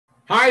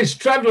Hi, it's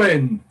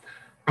Trevelyan.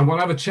 I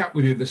want to have a chat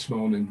with you this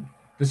morning.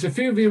 There's a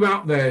few of you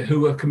out there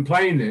who are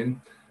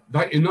complaining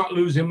that you're not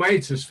losing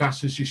weight as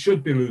fast as you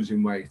should be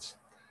losing weight.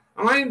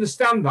 And I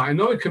understand that. I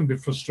know it can be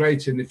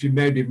frustrating if you've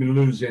maybe been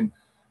losing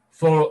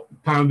 £4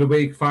 a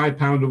week,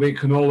 £5 a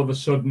week, and all of a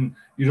sudden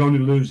you're only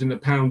losing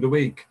 £1 a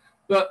week.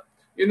 But,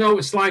 you know,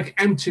 it's like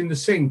emptying the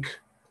sink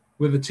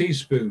with a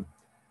teaspoon.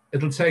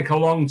 It'll take a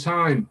long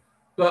time.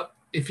 But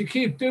if you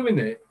keep doing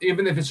it,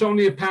 even if it's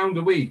only £1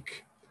 a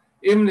week,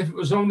 even if it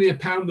was only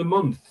 £1 a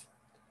month,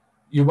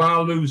 you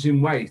are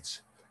losing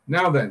weight.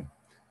 Now then,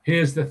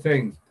 here's the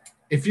thing.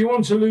 If you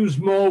want to lose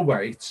more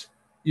weight,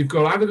 you've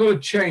either got to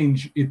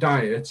change your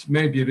diet.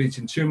 Maybe you're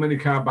eating too many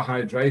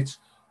carbohydrates,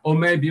 or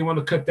maybe you want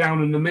to cut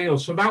down on the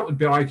meals. So that would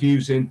be like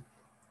using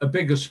a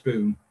bigger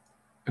spoon,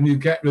 and you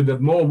get rid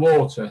of more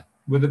water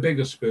with a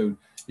bigger spoon.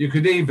 You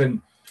could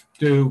even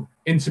do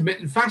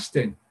intermittent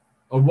fasting,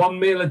 or one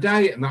meal a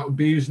day, and that would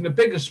be using a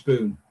bigger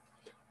spoon.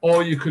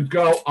 Or you could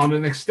go on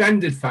an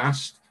extended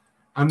fast,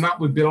 and that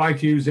would be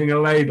like using a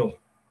ladle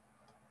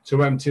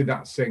to empty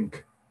that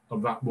sink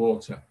of that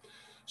water.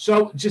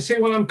 So do you see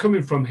where I'm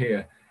coming from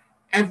here?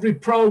 Every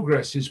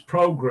progress is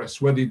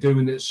progress, whether you're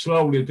doing it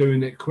slowly or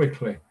doing it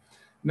quickly.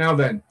 Now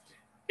then,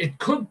 it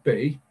could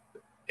be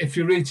if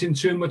you're eating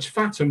too much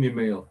fat on your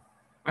meal.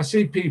 I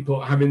see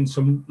people having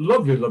some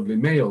lovely, lovely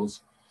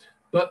meals,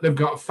 but they've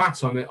got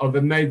fat on it, or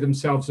they've made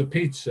themselves a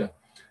pizza.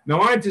 Now,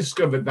 I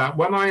discovered that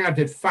when I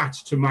added fat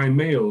to my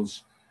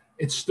meals,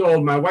 it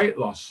stalled my weight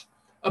loss.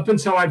 Up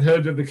until I'd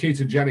heard of the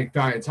ketogenic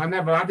diet, I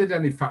never added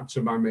any fat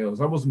to my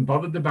meals. I wasn't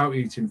bothered about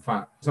eating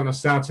fat. And I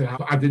started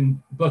adding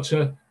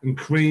butter and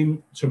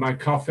cream to my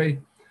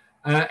coffee.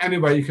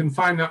 Anyway, you can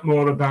find out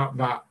more about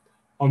that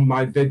on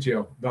my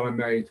video that I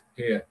made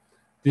here,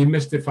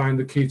 Demystifying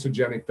the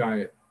Ketogenic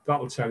Diet.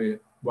 That'll tell you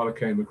what I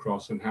came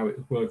across and how it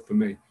worked for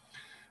me.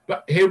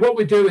 But here, what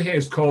we do here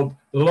is called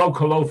the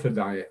low-calofa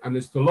diet, and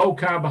it's the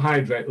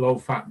low-carbohydrate,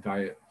 low-fat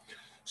diet.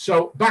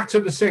 So back to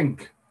the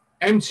sink.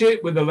 Empty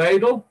it with a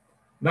ladle.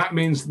 That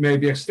means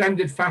maybe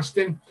extended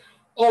fasting.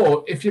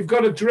 Or if you've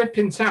got a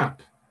dripping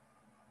tap,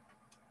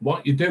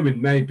 what you're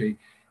doing maybe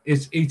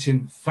is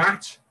eating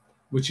fat,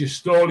 which is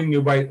stalling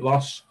your weight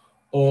loss,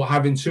 or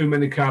having too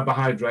many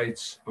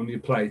carbohydrates on your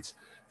plate.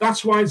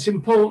 That's why it's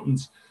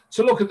important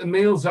to look at the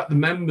meals that the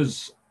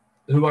members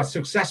who are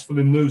successful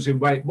in losing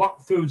weight,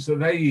 what foods are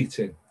they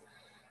eating?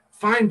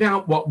 Find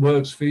out what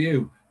works for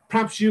you.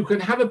 Perhaps you can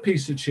have a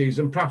piece of cheese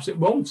and perhaps it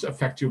won't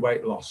affect your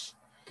weight loss.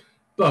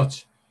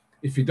 But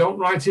if you don't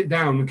write it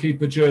down and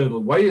keep a journal,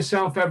 weigh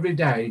yourself every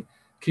day,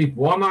 keep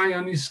one eye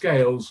on your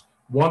scales,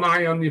 one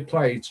eye on your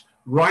plate,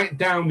 write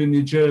down in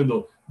your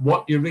journal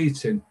what you're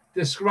eating.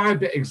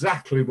 Describe it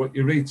exactly what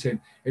you're eating.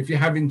 If you're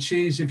having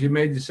cheese, if you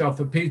made yourself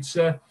a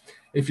pizza,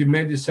 if you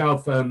made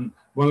yourself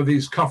one of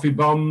these coffee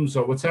bombs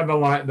or whatever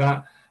like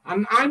that.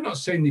 And I'm not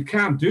saying you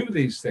can't do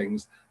these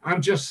things.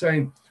 I'm just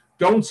saying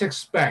don't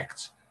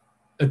expect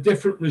a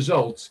different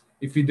result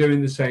if you're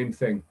doing the same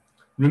thing.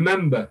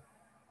 Remember,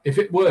 if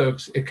it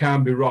works, it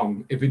can be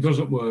wrong. If it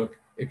doesn't work,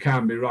 it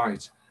can be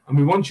right. And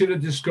we want you to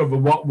discover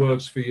what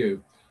works for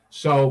you.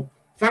 So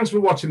thanks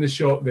for watching this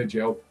short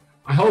video.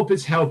 I hope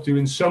it's helped you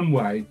in some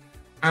way.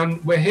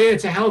 And we're here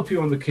to help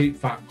you on the Keep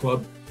Fat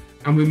Club.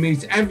 And we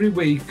meet every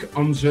week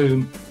on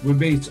Zoom. We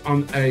meet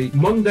on a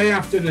Monday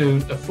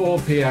afternoon at 4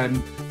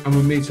 p.m. and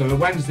we meet on a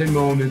Wednesday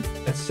morning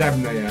at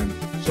 7 a.m.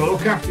 So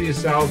look after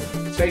yourself.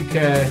 Take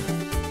care.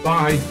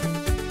 Bye.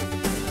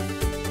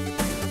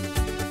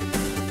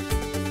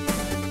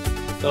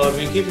 So I've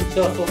been keeping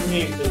myself on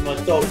mute because my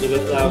dog's a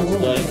bit loud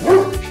today.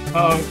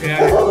 Oh,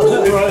 yeah.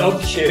 Right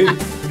on cue.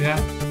 Yeah.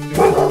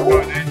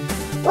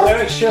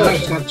 Eric, sure.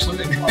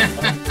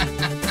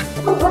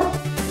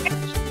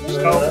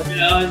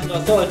 Yeah, I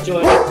thought I'd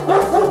join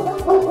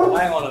it.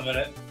 Hang on a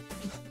minute.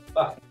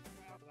 Back.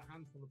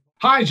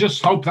 Hi,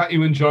 just hope that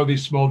you enjoy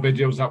these small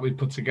videos that we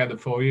put together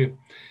for you.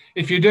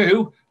 If you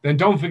do, then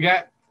don't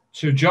forget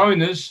to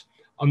join us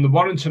on the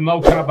Warrington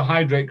Low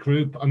Carbohydrate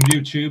group on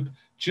YouTube.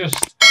 Just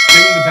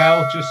ring the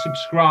bell, just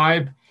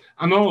subscribe.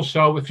 And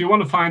also, if you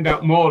want to find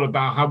out more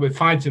about how we're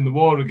fighting the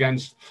war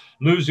against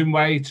losing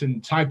weight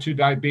and type 2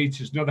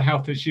 diabetes and other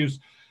health issues,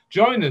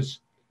 join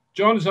us.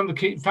 Join us on the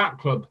Keep Fat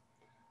Club.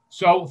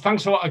 So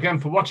thanks a lot again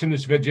for watching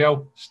this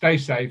video. Stay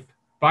safe.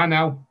 Bye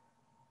now.